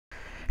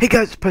Hey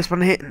guys, it's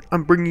Postman here, and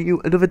I'm bringing you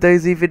another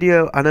DayZ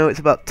video. I know it's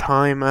about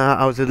time.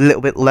 I was a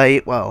little bit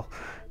late. Well,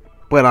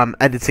 when I'm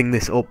editing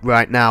this up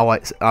right now,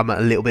 I'm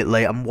a little bit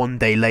late. I'm 1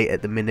 day late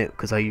at the minute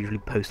because I usually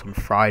post on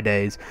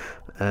Fridays.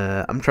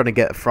 I'm trying to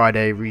get a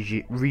Friday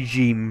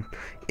regime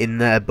in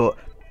there, but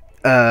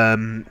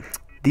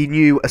the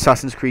new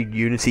Assassin's Creed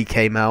Unity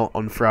came out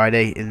on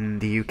Friday in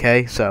the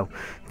UK, so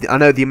I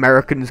know the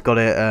Americans got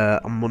it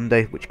on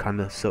Monday, which kind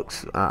of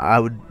sucks. I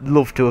would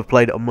love to have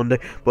played it on Monday,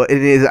 but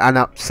it is an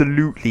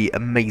absolutely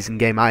amazing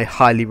game. I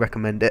highly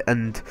recommend it,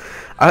 and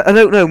I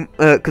don't know,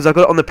 because I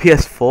got it on the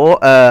PS4,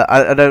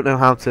 I don't know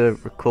how to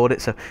record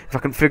it, so if I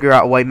can figure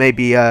out a way,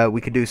 maybe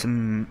we could do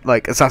some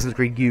like Assassin's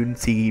Creed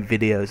Unity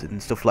videos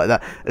and stuff like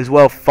that. As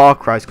well, Far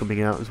Cry's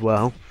coming out as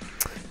well.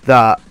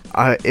 The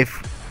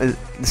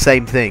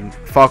same thing,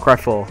 Far Cry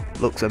 4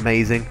 looks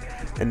amazing,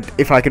 and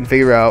if I can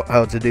figure out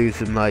how to do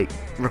some like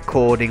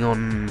recording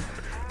on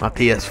my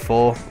PS4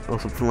 or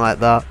something like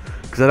that,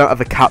 because I don't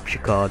have a capture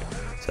card,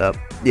 so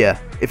yeah,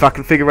 if I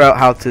can figure out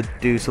how to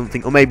do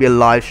something, or maybe a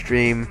live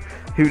stream,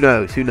 who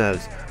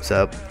knows,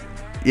 so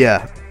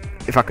yeah,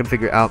 if I can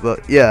figure it out.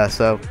 But yeah,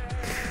 so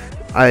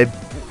I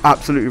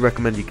absolutely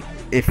recommend you,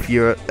 if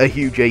you're a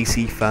huge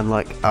AC fan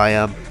like I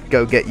am,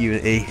 go get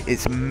Unity.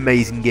 It's an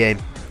amazing game.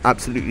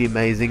 Absolutely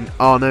amazing.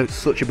 Arno,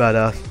 such a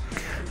badass.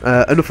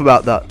 Enough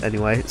about that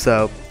anyway.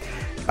 So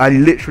I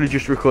literally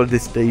just recorded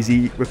this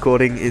DayZ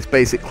recording. It's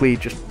basically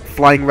just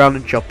flying around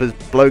in choppers,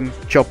 blowing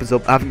choppers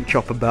up, having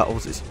chopper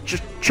battles. It's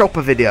just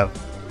chopper video,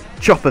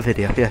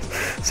 yes.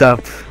 So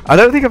I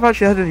don't think I've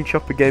actually had any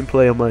chopper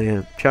gameplay on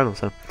my channel,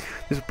 so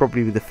this will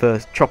probably be the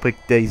first chopper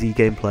DayZ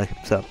gameplay.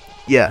 So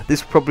yeah,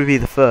 this will probably be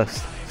the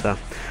first. So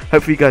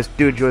hopefully you guys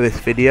do enjoy this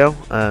video.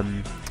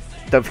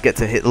 Don't forget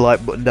to hit the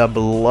like button down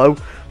below,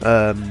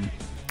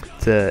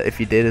 if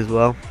you did as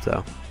well.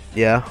 So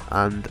yeah,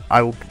 and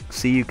I will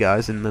see you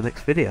guys in the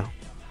next video.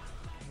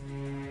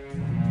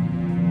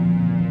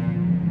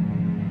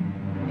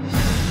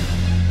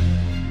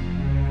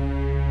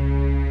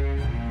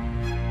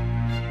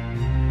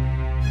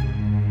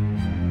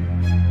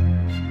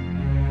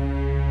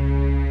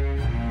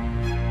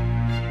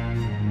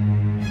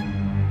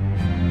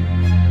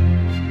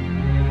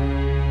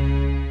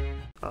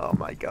 Oh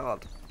my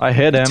god. I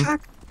hit him.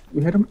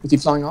 You hit him? Is he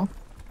flying off?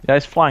 Yeah,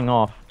 he's flying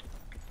off.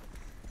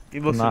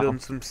 You must have done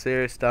some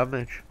serious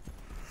damage.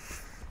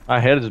 I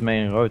hit his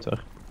main rotor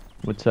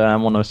with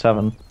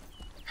M107.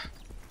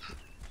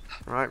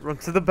 Right, run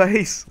to the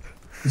base.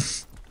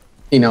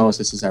 He knows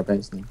this is our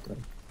base now.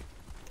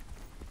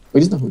 We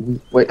just know who we...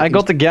 Wait, I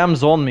got the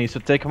gams on me, so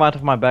take him out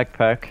of my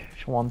backpack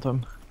if you want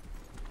him.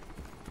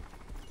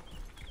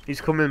 He's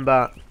coming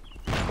back.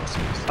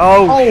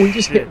 Oh, he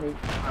just hit me.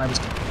 I was...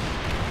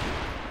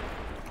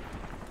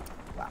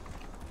 Wow.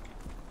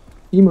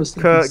 He must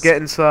have... Kurt, get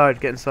inside,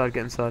 get inside,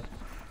 get inside.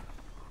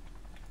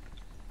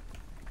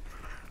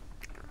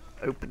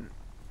 Open.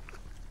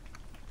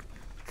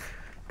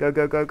 Go,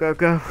 go, go, go,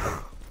 go.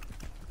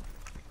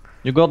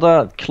 You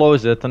gotta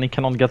close it, and he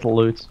cannot get the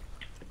loot.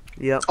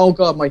 Yep. Oh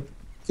god,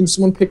 can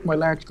someone pick my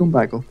large gun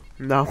bag up?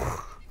 No.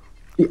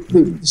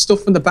 The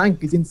stuff in the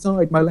bank is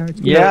inside my large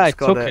gun bag. Yeah, I Kurt's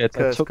got took it, it.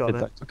 Kurt's I took got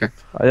it. it. Okay.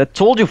 I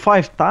told you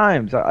 5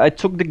 times. I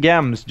took the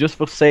gams just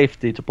for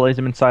safety to place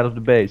them inside of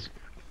the base.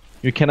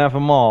 You can have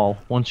them all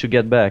once you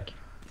get back.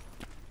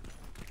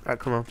 Alright,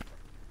 come on.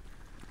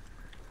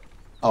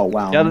 Oh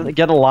wow.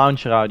 Get a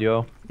launcher out,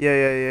 yo.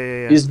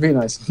 Yeah. He's very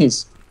nice.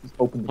 He's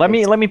opened the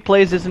gates. Let me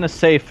place this in a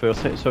safe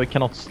first, so he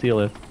cannot steal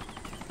it.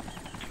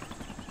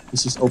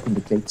 He's just opened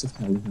the gates of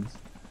hell.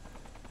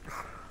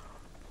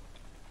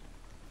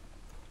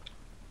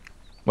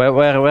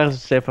 Where's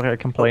the safe where I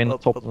can play in the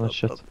top of the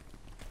shit?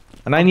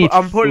 And I need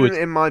I'm putting food.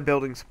 it in my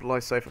building supply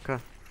safe, okay?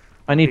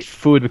 I need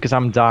food because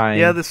I'm dying.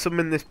 Yeah, there's some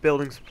in this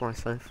building supply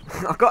safe.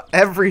 I've got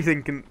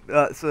everything,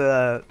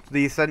 the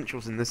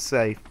essentials in this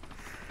safe.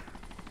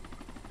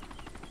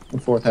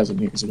 And 4,000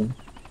 meters away.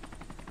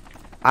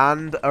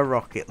 And a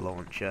rocket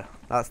launcher.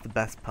 That's the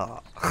best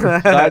part. Should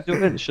I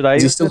do it? Should I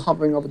Is he use still it?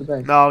 hovering over the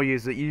base? No, I'll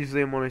use it. Use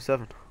the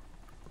M107.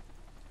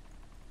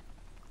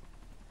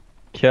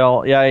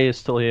 Kill. Yeah, he is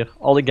still here.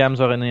 All the gams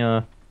are in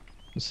the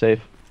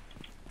safe.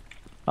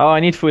 Oh,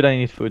 I need food.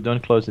 Don't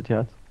close it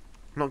yet.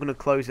 I'm not going to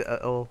close it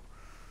at all.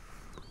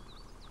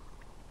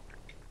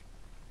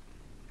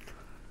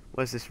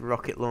 Where's this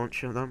rocket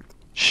launcher then?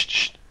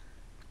 Shh.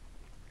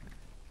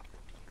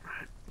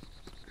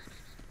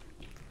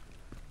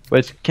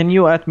 Wait, can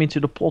you add me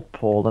to the plot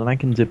pole, then I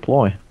can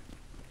deploy?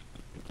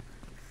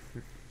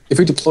 If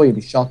we deploy, you'll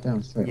be shot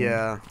down straight away.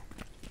 Yeah.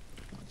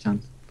 Not a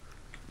chance.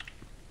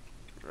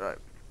 Right.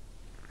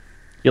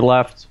 He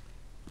left.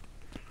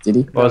 Did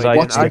he? Was No, I-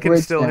 Watch I the can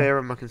bridge still now. hear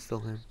him. I can still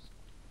hear him.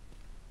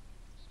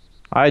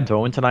 I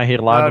don't, and I hear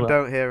No, louder. I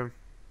don't hear him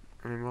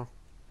anymore.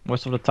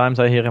 Most of the times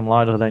I hear him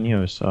louder than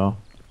you, so...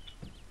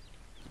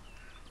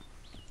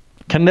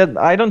 Can that...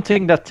 I don't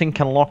think that thing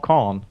can lock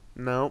on.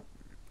 No.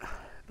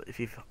 But if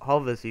he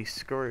hovers, he's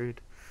screwed.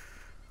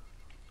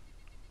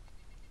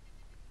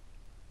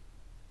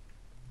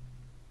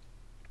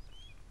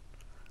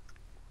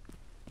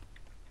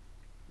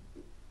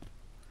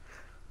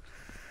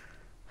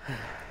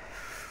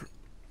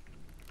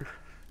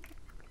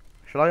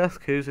 Shall I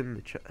ask who's in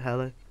the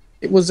heli?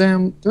 It was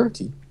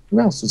dirty. Who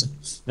else was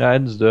it? Yeah,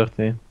 it's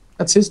dirty.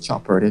 That's his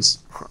chopper. It is.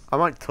 I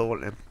might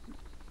taunt him.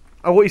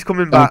 Oh, he's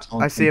coming Don't back.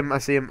 taunt I see him. I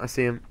see him. I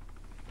see him.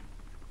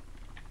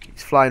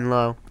 He's flying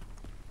low.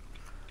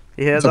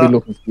 You hear So be that?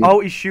 looking for you. Oh,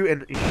 he's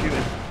shooting. He's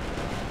shooting.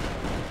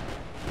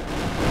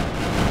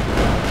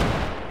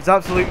 He's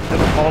absolutely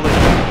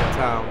demolishing the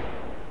town.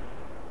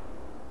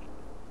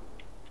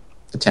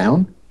 The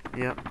town.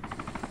 Yeah.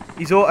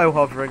 He's auto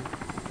hovering.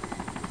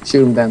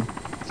 Shoot him down.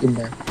 Shoot him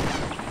there.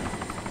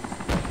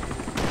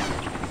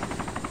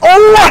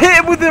 Oh, I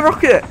hit him with the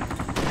rocket.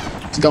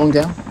 Is he going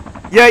down?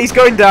 Yeah, he's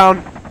going down.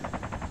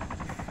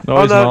 No,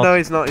 Oh he's no, not. no,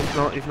 he's not. He's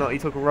not. He's not. He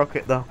took a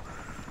rocket though.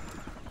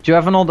 Do you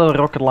have another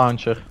rocket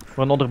launcher?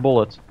 Or another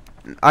bullet?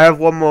 I have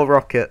one more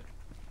rocket.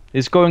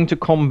 He's going to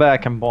come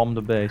back and bomb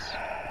the base.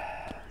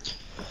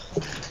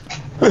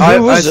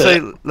 I say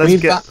We let's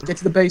need get. get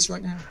to the base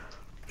right now.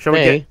 Shall we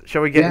Hey. get?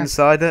 Shall we get Yeah.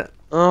 inside it?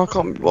 Oh, I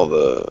can't be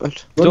bothered. Run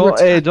Don't,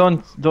 your attack.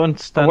 don't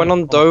I stand. went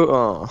on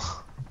Dota.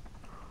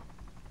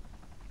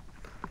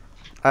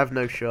 I have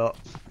no shot.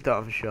 Don't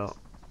have a shot.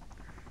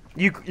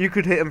 You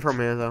could hit him from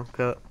here though,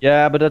 Kurt.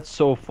 Yeah, but that's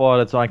so far.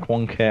 That's like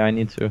 1k. I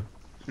need to.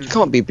 You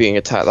can't be being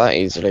attacked that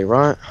easily,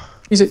 right?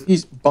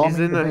 He's bombing He's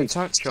in the an base.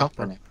 attack It's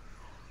chopper. now.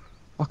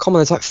 Why can't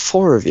I attack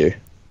 4 of you?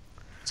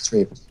 It's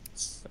 3 of us.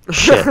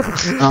 Shit.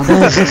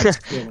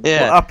 What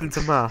Yeah. happened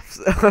to maths?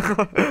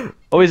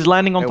 Oh, he's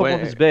landing on It top went-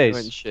 of his it base.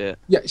 went shit.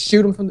 Yeah,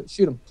 shoot him from the.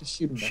 Shoot him. Just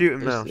shoot him. down. Shoot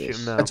him now. Yes, Shoot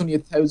him now. That's only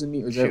 1,000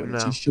 meters Shoot out. him So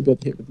now. you should be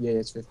able to hit with the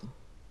AS-50.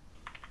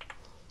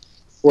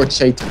 Or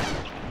Chaitan.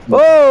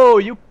 Oh,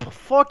 you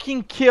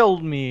fucking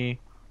killed me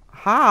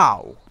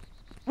How?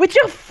 with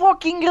your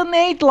fucking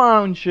grenade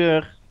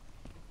launcher.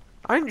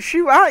 I didn't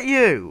shoot at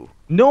you.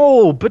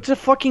 No, but the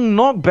fucking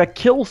knockback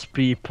kills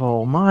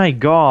people. My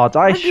God,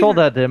 I didn't- shot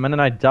at him and then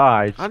I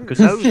died. I didn't 'Cause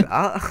know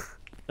that.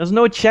 there's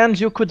no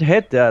chance you could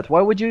hit that. Why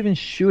would you even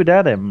shoot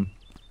at him?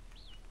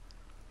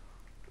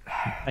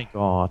 My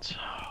God.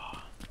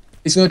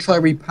 He's gonna try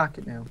repack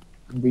it now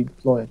and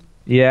redeploy it.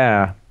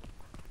 Yeah.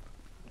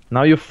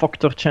 Now you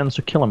fucked our chance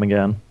to kill him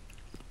again.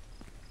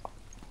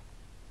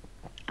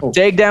 Oh.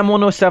 Take down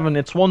 107.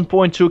 It's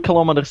 1.2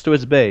 kilometers to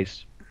his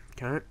base.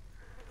 Okay.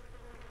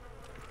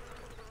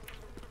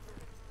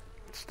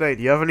 Stay.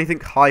 Do you have anything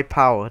high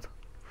powered?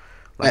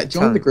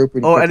 Join the group.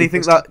 Really Or quickly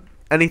anything for a that sec.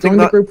 anything Join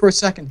the that group for a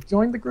second.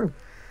 Join the group.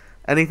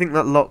 anything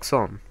that locks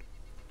on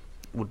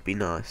would be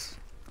nice.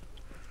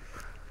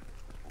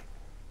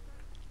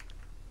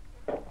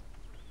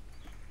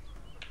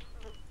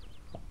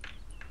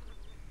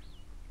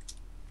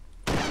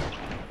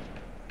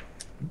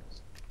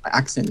 I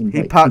accidentally He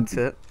invited packed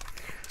him. it.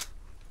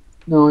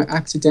 No, I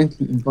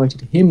accidentally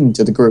invited him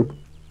to the group.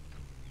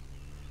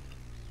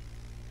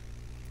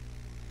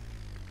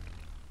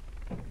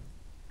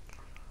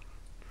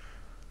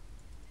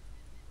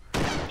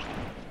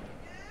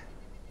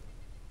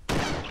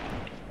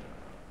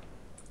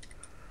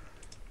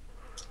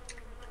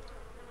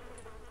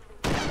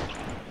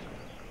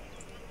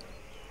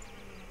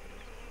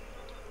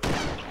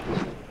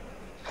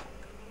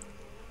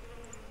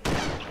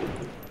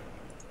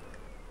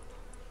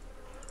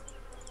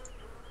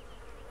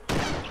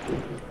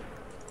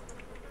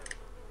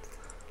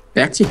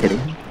 They actually hit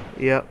him.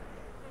 Yep.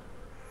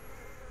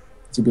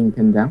 Is he being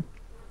pinned down?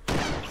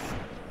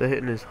 They're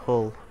hitting his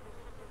hull.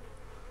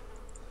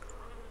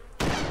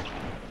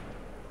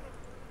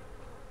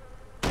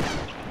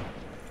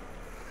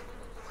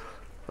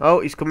 Oh,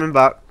 he's coming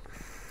back.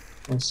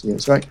 Yes, he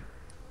is, right.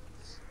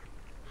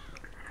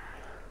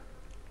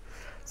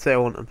 Say I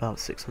want about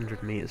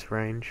 600 meters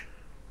range.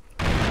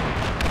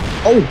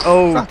 Oh,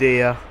 Oh crap.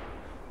 dear.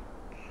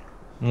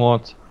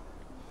 What?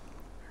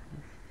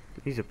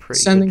 He's a pretty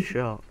Sending- good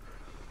shot.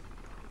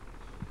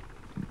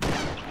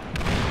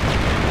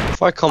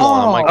 If I come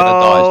on, am I gonna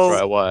Oh. die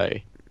straight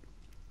away?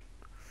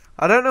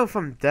 I don't know if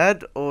I'm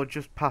dead or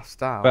just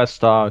passed out.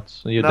 Passed out.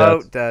 You're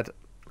no, dead. dead.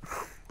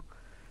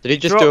 Did he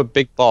just Drop- do a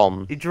big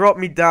bomb? He dropped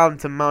me down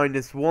to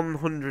minus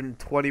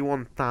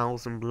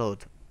 121,000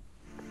 blood.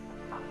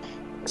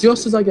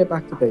 Just as I get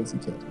back to base, he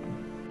killed me.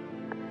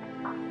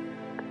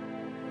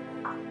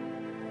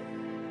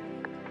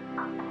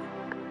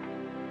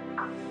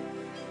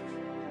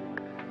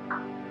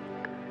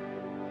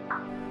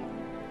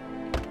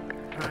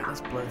 Alright,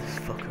 let's blow this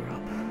fucker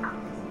up.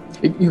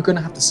 You're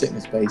gonna have to sit in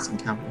his base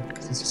and camp him,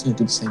 because he's just gonna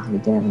do the same thing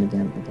again and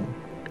again and again.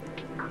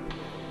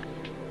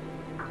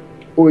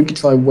 Or we could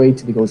try and wait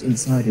till he goes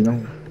inside his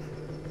own.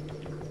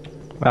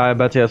 I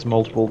bet he has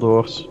multiple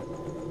doors.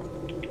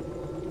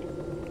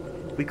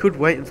 We could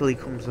wait until he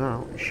comes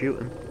out and shoot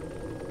him.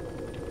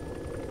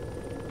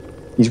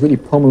 He's really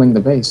pummeling the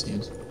base, he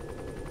is.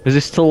 Is he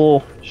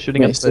still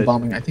shooting Yeah, at he's still base?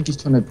 bombing. I think he's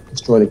trying to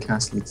destroy the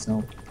castle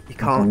itself. You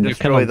can't You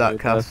destroy cannot that do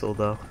that. castle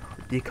though.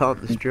 You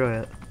can't destroy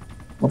it.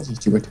 Obviously,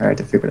 he's too retired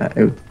to figure that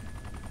out.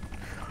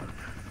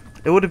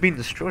 It would have been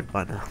destroyed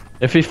by now.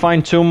 If we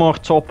find 2 more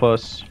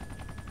toppers,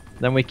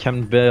 then we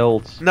can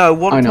build. No,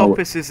 one I know.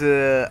 Topis is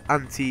a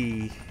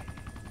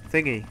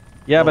anti-thingy.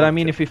 Yeah, but I Oh,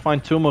 mean, okay. if we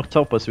find 2 more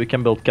toppers, we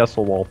can build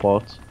castle wall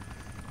parts.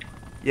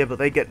 Yeah, but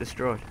they get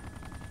destroyed.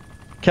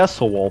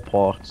 Castle wall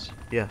parts.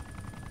 Yeah.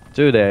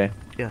 Do they?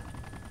 Yeah.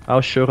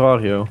 How sure are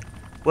you?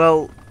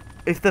 Well,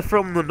 if they're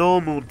from the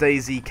normal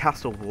DayZ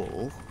castle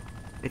wall,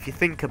 if you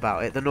think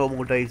about it, the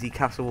normal DayZ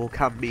castle wall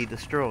can be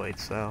destroyed,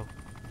 so...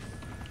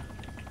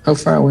 How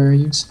far away are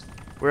you?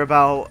 We're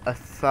about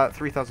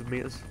 3,000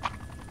 meters.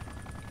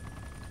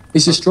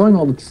 He's destroying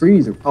all the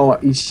trees. Oh,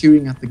 he's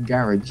shooting at the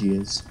garage, he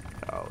is.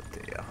 Oh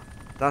dear.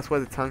 That's where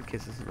the tank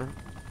is, isn't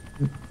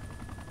it?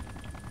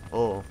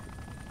 Or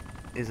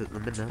is it the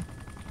minute?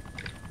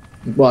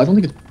 Well, I don't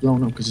think it's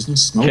blown up because there's no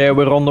smoke. Okay,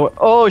 we're on the way.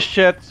 Oh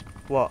shit!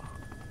 What?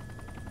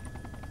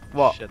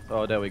 What? Shit.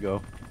 Oh, there we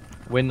go.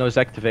 Windows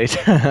activate.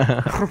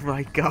 Oh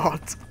my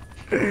god.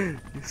 You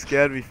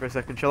scared me for a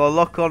second. Shall I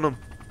lock on him?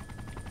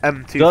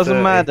 M230.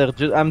 Doesn't matter.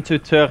 Just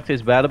M230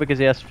 is better because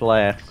he has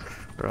flares.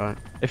 Right.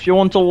 If you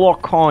want to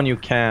lock on, you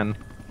can.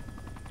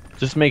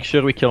 Just make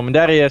sure we kill him.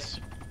 There he is.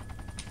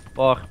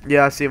 Or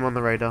Yeah, I see him on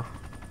the radar.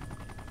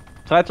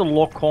 try to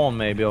lock on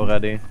maybe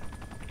already.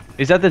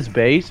 Is that his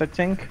base? I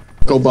think.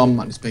 Go bomb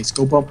on his base.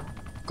 Go bomb.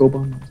 Go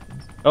bomb on his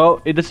base.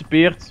 Oh, he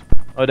disappeared.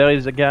 Oh, there he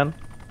is again.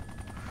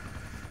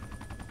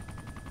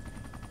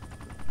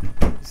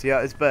 Is he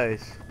at his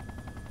base?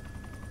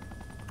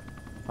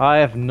 I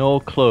have no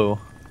clue.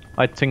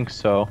 I think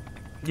so.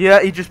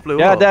 Yeah, he just blew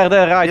Yeah, up. there,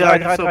 right, Yeah, I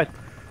right. saw-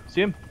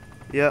 See him?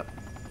 Yep.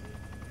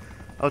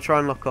 I'll try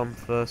and lock on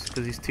first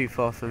because he's too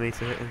far for me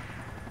to hit him.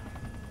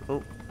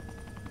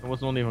 It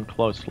was not even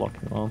close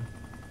locking on.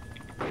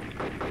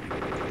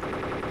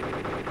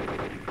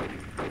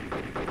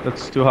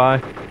 That's too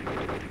high.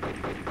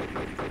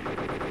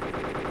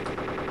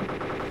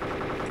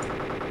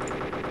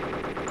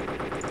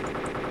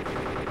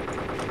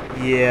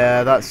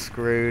 Yeah, that's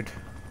screwed.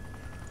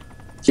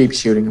 Keep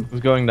shooting him.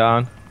 He's going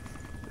down.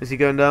 Is he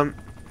going down?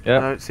 Yeah.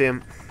 I don't see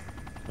him.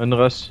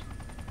 Under us.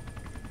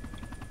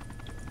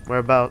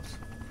 Whereabouts?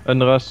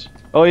 Under us.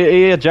 Oh,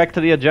 he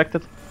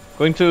ejected.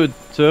 Going to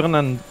turn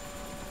and...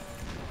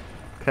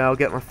 Okay, I'll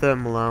get my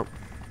thermal out.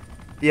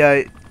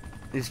 Yeah,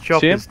 his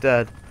chopper's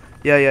dead.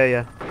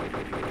 Yeah.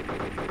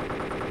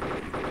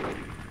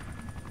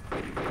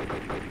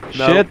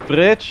 No. Shit,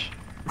 bridge.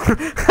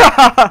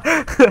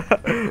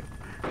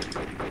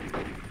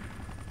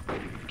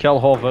 Kill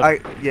hover. I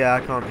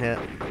can't hit.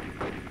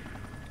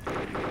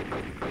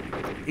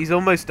 He's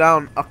almost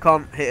down. I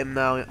can't hit him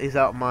now. He's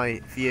out of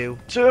my view.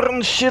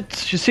 Turn,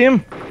 shit. You see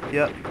him?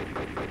 Yep.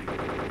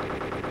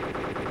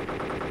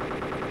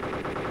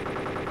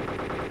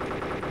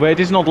 Wait,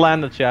 he's not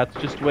landed yet.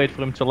 Just wait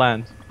for him to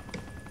land.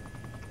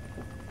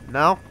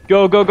 Now?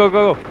 Go.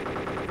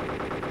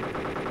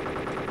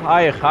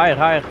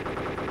 Higher.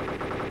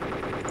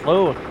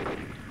 Lower.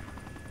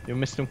 You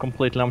missed him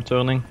completely, I'm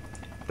turning.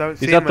 Don't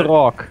see He's him. at the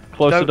rock.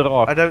 Close to the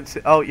rock. I don't see.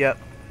 Oh, yeah.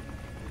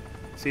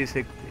 See his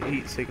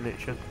heat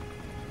signature.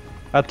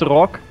 At the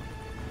rock?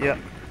 Yep.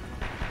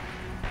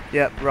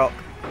 Yep, rock.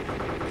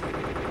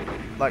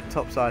 Like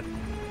top side.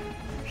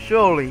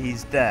 Surely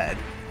he's dead.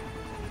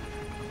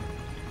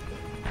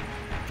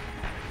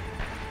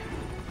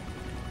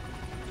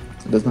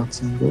 It does not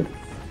seem good.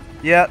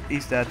 Yep,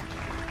 he's dead.